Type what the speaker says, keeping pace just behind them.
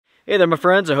Hey there my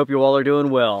friends, I hope you all are doing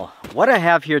well. What I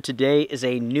have here today is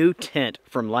a new tent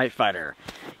from LiteFighter.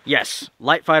 Yes,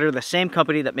 LiteFighter, the same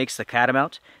company that makes the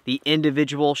Catamount, the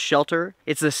Individual Shelter.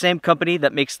 It's the same company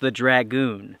that makes the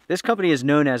Dragoon. This company is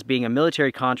known as being a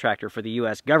military contractor for the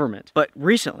US government, but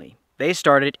recently they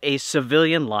started a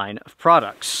civilian line of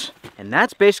products. And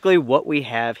that's basically what we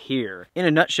have here. In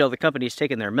a nutshell, the company's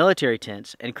taken their military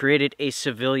tents and created a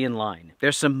civilian line.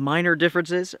 There's some minor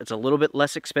differences. It's a little bit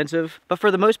less expensive, but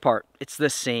for the most part, it's the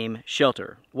same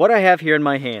shelter. What I have here in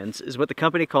my hands is what the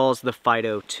company calls the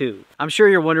FIDO 2. I'm sure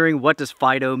you're wondering, what does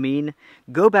FIDO mean?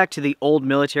 Go back to the old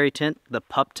military tent, the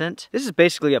pup tent. This is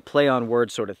basically a play on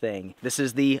words sort of thing. This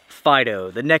is the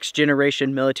FIDO, the next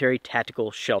generation military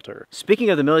tactical shelter. Speaking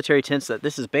of the military tents that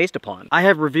this is based upon, I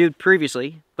have reviewed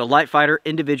previously the LiteFighter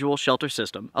Individual Shelter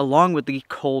System, along with the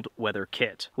Cold Weather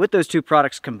Kit. With those two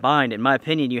products combined, in my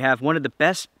opinion, you have one of the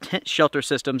best tent shelter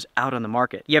systems out on the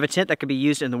market. You have a tent that can be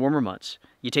used in the warmer months.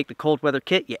 You take the Cold Weather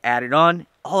Kit, you add it on,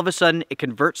 all of a sudden it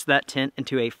converts that tent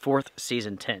into a 4th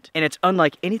season tent. And it's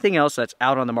unlike anything else that's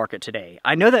out on the market today.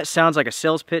 I know that sounds like a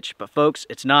sales pitch, but folks,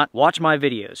 it's not. Watch my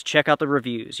videos, check out the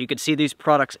reviews. You can see these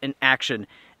products in action.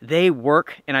 They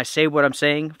work, and I say what I'm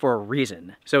saying for a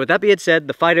reason. So with that being said,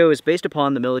 the FIDO is based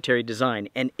upon the military design,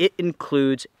 and it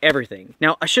includes everything.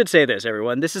 Now, I should say this,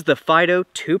 everyone. This is the FIDO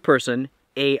 2-person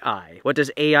AI. What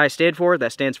does AI stand for?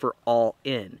 That stands for all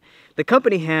in. The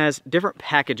company has different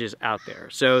packages out there.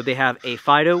 So they have a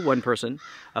FIDO 1-person,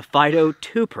 a FIDO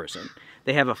 2-person.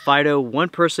 They have a FIDO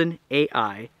 1-person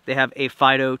AI. They have a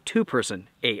FIDO 2-person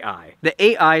AI. The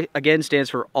AI, again, stands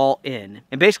for all in.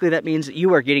 And basically that means that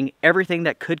you are getting everything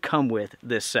that could come with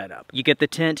this setup. You get the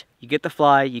tent, you get the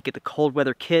fly, you get the cold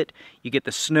weather kit, you get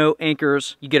the snow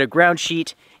anchors, you get a ground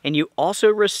sheet, and you also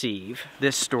receive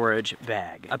this storage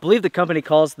bag. I believe the company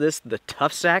calls this the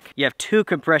Tough Sack. You have 2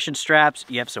 compression straps,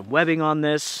 you have some webbing on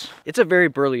this. It's a very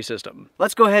burly system.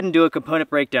 Let's go ahead and do a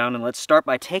component breakdown, and let's start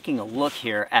by taking a look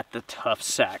here at the Tough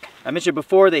Sack. I mentioned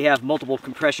before they have multiple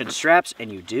compression straps,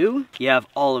 and you do. You have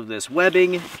all of this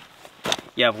webbing.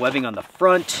 You have webbing on the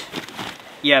front.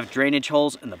 You have drainage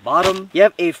holes in the bottom. You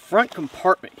have a front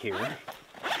compartment here,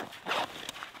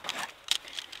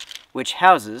 which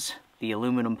houses the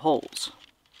aluminum poles.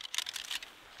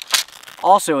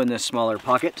 Also in this smaller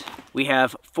pocket, we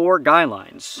have 4 guy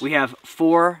lines. We have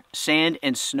 4 sand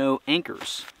and snow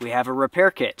anchors. We have a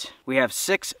repair kit. We have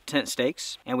 6 tent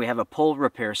stakes, and we have a pole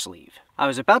repair sleeve. I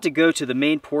was about to go to the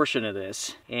main portion of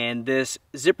this, and this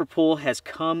zipper pull has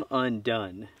come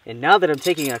undone. And now that I'm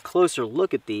taking a closer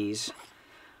look at these,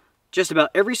 just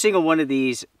about every single one of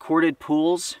these corded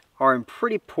pulls are in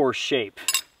pretty poor shape.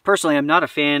 Personally, I'm not a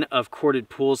fan of corded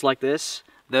pulls like this.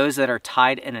 Those that are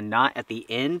tied in a knot at the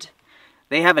end,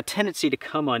 they have a tendency to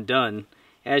come undone,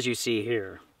 as you see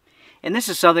here. And this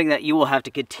is something that you will have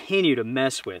to continue to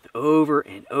mess with over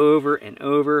and over and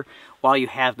over while you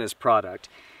have this product.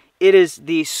 It is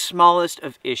the smallest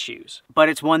of issues, but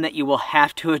it's one that you will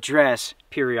have to address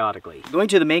periodically. Going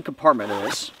to the main compartment of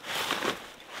this,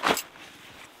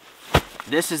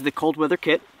 this is the cold weather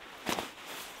kit.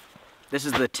 This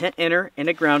is the tent inner and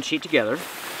a ground sheet together.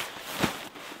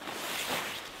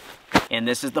 And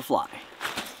this is the fly.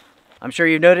 I'm sure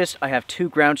you've noticed I have 2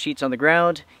 ground sheets on the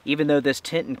ground, even though this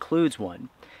tent includes one.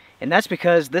 And that's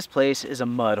because this place is a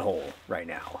mud hole right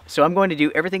now. So I'm going to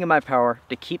do everything in my power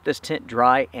to keep this tent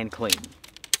dry and clean.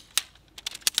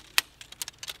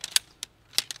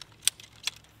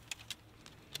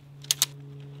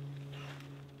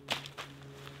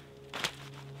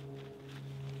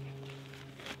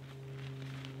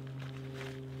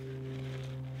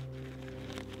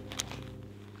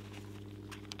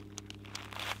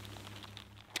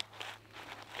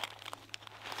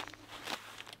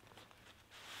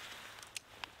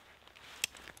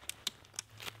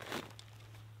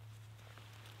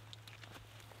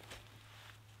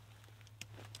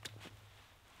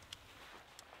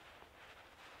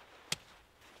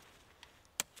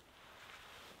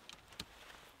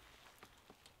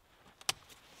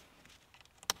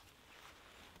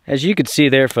 As you can see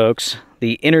there, folks,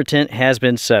 the inner tent has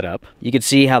been set up. You can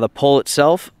see how the pole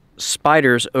itself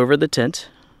spiders over the tent.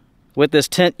 With this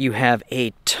tent, you have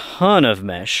a ton of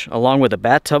mesh, along with a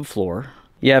bathtub floor.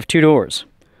 You have 2 doors,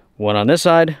 one on this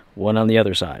side, one on the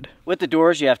other side. With the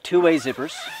doors, you have 2-way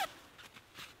zippers.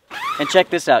 And check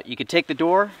this out. You can take the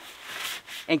door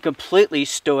and completely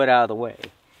stow it out of the way.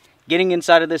 Getting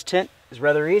inside of this tent is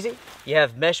rather easy. You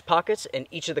have mesh pockets in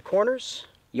each of the corners.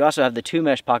 You also have the 2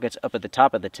 mesh pockets up at the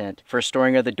top of the tent for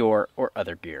storing of the door or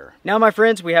other gear. Now, my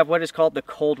friends, we have what is called the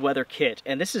cold weather kit,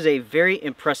 and this is a very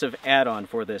impressive add-on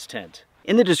for this tent.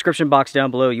 In the description box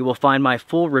down below, you will find my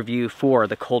full review for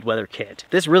the cold weather kit.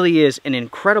 This really is an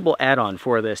incredible add-on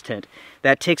for this tent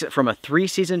that takes it from a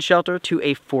 3-season shelter to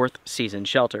a 4th season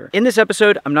shelter. In this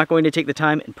episode, I'm not going to take the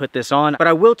time and put this on, but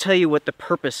I will tell you what the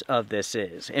purpose of this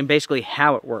is and basically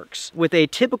how it works. With a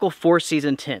typical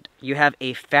 4-season tent, you have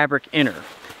a fabric inner.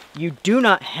 You do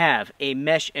not have a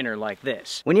mesh inner like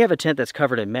this. When you have a tent that's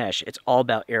covered in mesh, it's all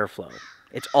about airflow.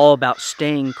 It's all about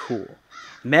staying cool.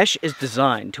 Mesh is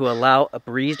designed to allow a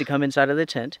breeze to come inside of the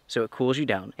tent so it cools you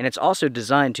down, and it's also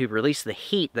designed to release the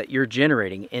heat that you're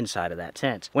generating inside of that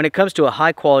tent. When it comes to a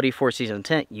high quality 4-season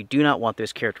tent, you do not want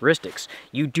those characteristics.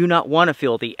 You do not want to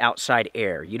feel the outside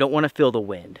air. You don't want to feel the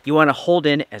wind. You want to hold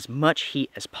in as much heat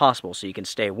as possible so you can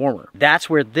stay warmer. That's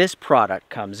where this product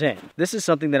comes in. This is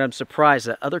something that I'm surprised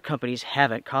that other companies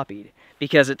haven't copied,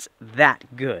 because it's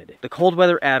that good. The cold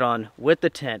weather add-on with the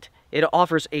tent, it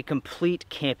offers a complete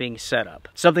camping setup,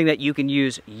 something that you can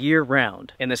use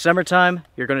year-round. In the summertime,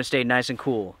 you're going to stay nice and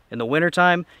cool. In the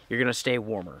wintertime, you're going to stay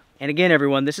warmer. And again,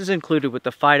 everyone, this is included with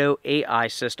the FIDO AI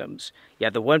systems. You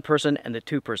have the 1-person and the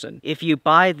 2-person. If you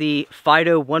buy the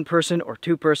FIDO 1-person or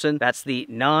 2-person, that's the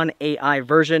non-AI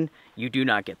version, you do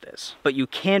not get this. But you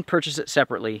can purchase it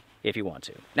separately if you want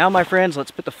to. Now, my friends,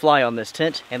 let's put the fly on this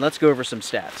tent and let's go over some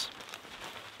stats.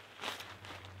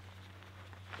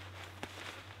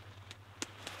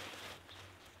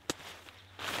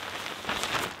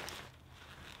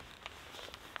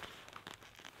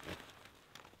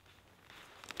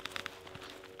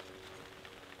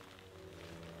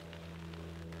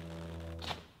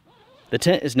 The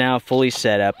tent is now fully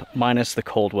set up, minus the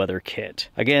cold weather kit.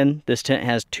 Again, this tent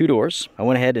has 2 doors. I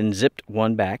went ahead and zipped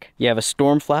one back. You have a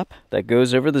storm flap that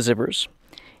goes over the zippers.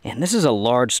 And this is a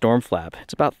large storm flap.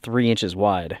 It's about 3 inches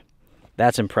wide.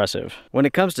 That's impressive. When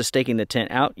it comes to staking the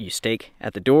tent out, you stake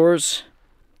at the doors,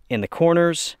 in the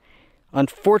corners.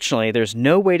 Unfortunately, there's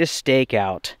no way to stake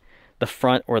out the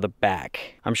front or the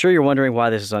back. I'm sure you're wondering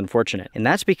why this is unfortunate, and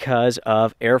that's because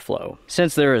of airflow.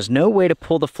 Since there is no way to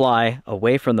pull the fly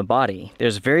away from the body,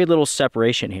 there's very little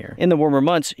separation here. In the warmer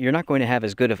months, you're not going to have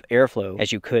as good of airflow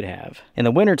as you could have. In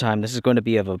the wintertime, this is going to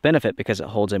be of a benefit because it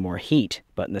holds in more heat,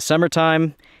 but in the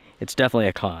summertime, it's definitely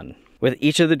a con. With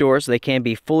each of the doors, they can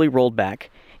be fully rolled back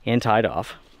and tied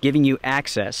off, giving you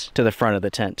access to the front of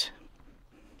the tent.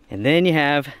 And then you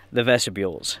have the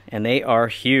vestibules, and they are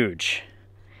huge.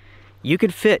 You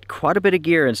can fit quite a bit of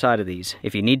gear inside of these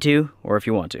if you need to or if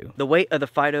you want to. The weight of the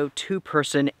FIDO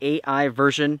 2-person AI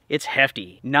version, it's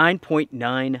hefty,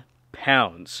 9.9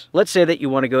 pounds. Let's say that you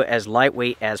want to go as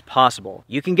lightweight as possible.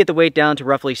 You can get the weight down to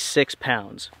roughly 6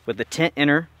 pounds with the tent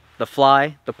inner, the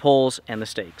fly, the poles, and the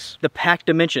stakes. The pack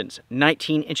dimensions,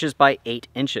 19 inches by 8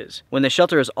 inches. When the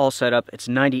shelter is all set up, it's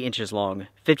 90 inches long,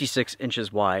 56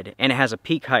 inches wide, and it has a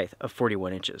peak height of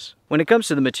 41 inches. When it comes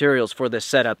to the materials for this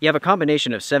setup, you have a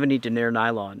combination of 70 denier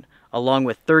nylon, along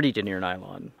with 30 denier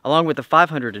nylon, along with the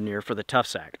 500 denier for the tough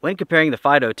sack. When comparing the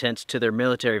FIDO tents to their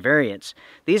military variants,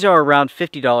 these are around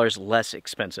 $50 less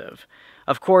expensive.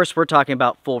 Of course, we're talking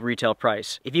about full retail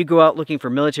price. If you go out looking for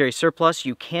military surplus,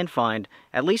 you can find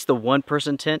at least the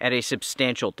 1-person tent at a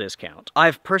substantial discount.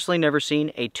 I've personally never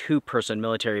seen a 2-person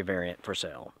military variant for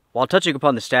sale. While touching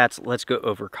upon the stats, let's go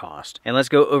over cost. And let's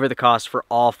go over the cost for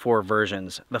all 4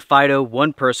 versions. The FIDO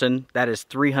 1-person, that is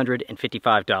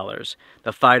 $355.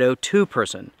 The FIDO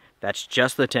 2-person, that's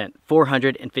just the tent,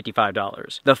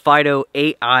 $455. The FIDO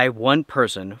AI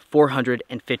 1-person,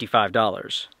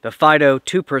 $455. The FIDO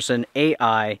 2-person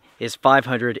AI is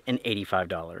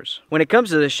 $585. When it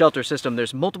comes to the shelter system,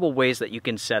 there's multiple ways that you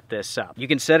can set this up. You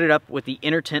can set it up with the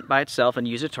inner tent by itself and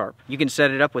use a tarp. You can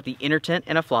set it up with the inner tent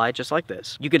and a fly, just like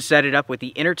this. You can set it up with the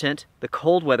inner tent, the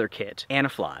cold weather kit, and a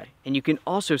fly. And you can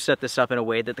also set this up in a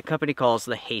way that the company calls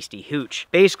the hasty hooch.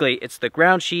 Basically, it's the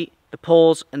ground sheet, the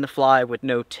poles, and the fly with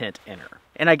no tent inner.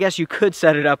 And I guess you could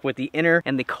set it up with the inner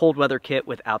and the cold weather kit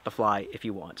without the fly if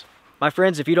you want. My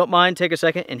friends, if you don't mind, take a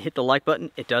second and hit the like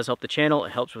button. It does help the channel.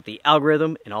 It helps with the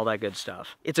algorithm and all that good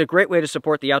stuff. It's a great way to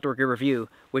support the Outdoor Gear Review,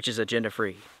 which is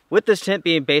agenda-free. With this tent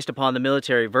being based upon the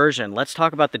military version, let's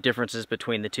talk about the differences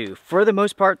between the two. For the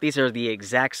most part, these are the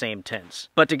exact same tents.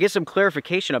 But to get some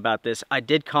clarification about this, I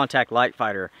did contact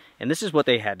LiteFighter, and this is what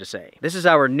they had to say. This is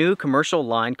our new commercial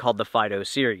line called the FIDO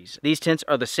series. These tents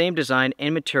are the same design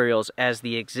and materials as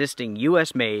the existing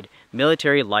US-made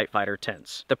military LiteFighter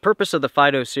tents. The purpose of the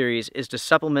FIDO series is to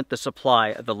supplement the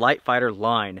supply of the LiteFighter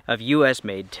line of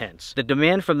US-made tents. The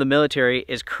demand from the military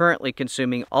is currently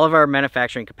consuming all of our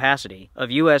manufacturing capacity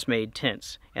of US-made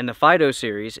tents, and the FIDO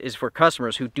series is for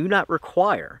customers who do not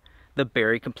require the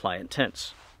Berry-compliant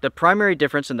tents. The primary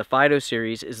difference in the FIDO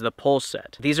series is the pole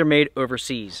set. These are made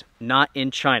overseas. not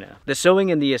in China. The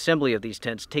sewing and the assembly of these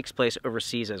tents takes place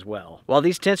overseas as well. While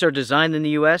these tents are designed in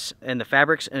the US and the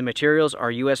fabrics and materials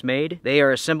are US made, they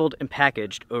are assembled and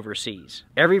packaged overseas.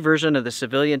 Every version of the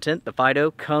civilian tent, the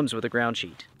FIDO, comes with a ground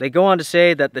sheet. They go on to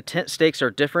say that the tent stakes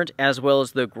are different, as well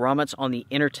as the grommets on the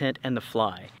inner tent and the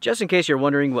fly. Just in case you're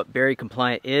wondering what Berry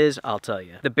compliant is, I'll tell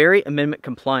you. The Berry Amendment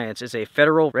compliance is a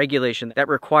federal regulation that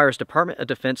requires Department of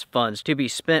Defense funds to be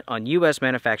spent on US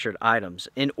manufactured items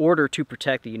in order to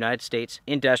protect the United States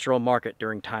industrial market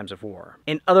during times of war.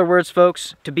 In other words,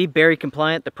 folks, to be Berry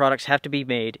compliant, the products have to be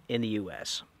made in the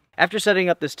US. After setting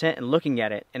up this tent and looking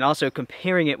at it, and also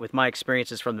comparing it with my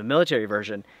experiences from the military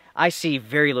version, I see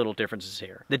very little differences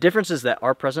here. The differences that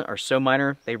are present are so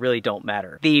minor, they really don't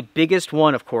matter. The biggest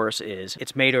one, of course, is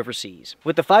it's made overseas.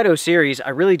 With the FIDO series, I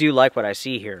really do like what I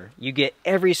see here. You get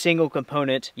every single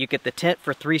component. You get the tent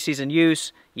for 3-season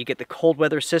use. You get the cold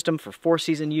weather system for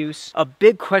 4-season use. A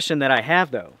big question that I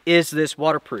have, though, is this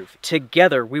waterproof?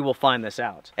 Together, we will find this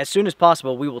out. As soon as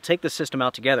possible, we will take the system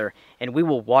out together and we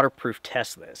will waterproof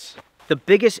test this. The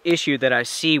biggest issue that I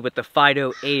see with the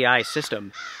FIDO AI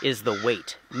system is the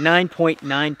weight.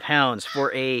 9.9 pounds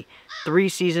for a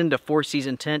 3-season to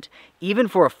 4-season tent. Even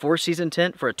for a 4-season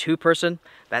tent for a 2-person,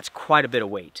 that's quite a bit of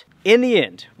weight. In the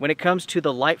end, when it comes to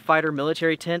the LiteFighter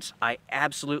military tents, I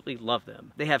absolutely love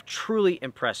them. They have truly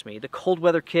impressed me. The cold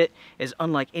weather kit is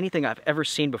unlike anything I've ever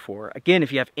seen before. Again,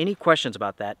 if you have any questions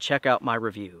about that, check out my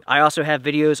review. I also have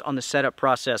videos on the setup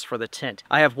process for the tent.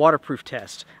 I have waterproof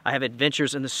tests. I have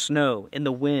adventures in the snow, in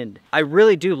the wind. I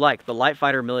really do like the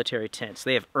LiteFighter military tents.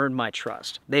 They have earned my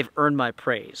trust. They've earned my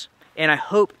praise. And I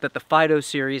hope that the FIDO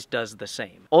series does the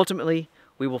same. Ultimately,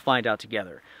 we will find out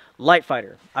together.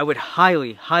 LiteFighter, I would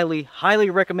highly, highly, highly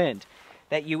recommend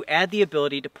that you add the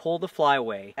ability to pull the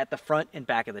flyaway at the front and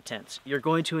back of the tents. You're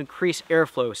going to increase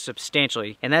airflow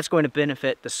substantially, and that's going to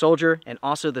benefit the soldier and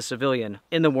also the civilian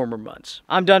in the warmer months.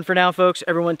 I'm done for now, folks.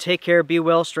 Everyone take care, be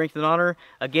well, strength and honor.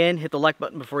 Again, hit the like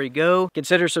button before you go.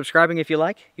 Consider subscribing if you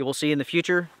like. You will see in the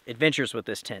future adventures with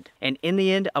this tent. And in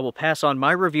the end, I will pass on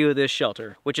my review of this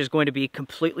shelter, which is going to be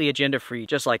completely agenda-free,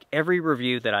 just like every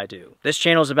review that I do. This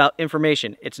channel is about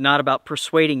information. It's not about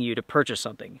persuading you to purchase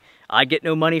something. I get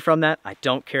no money from that. I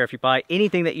don't care if you buy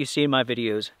anything that you see in my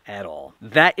videos at all.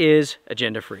 That is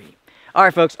agenda free. All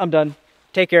right, folks, I'm done.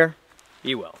 Take care.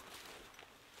 Be well.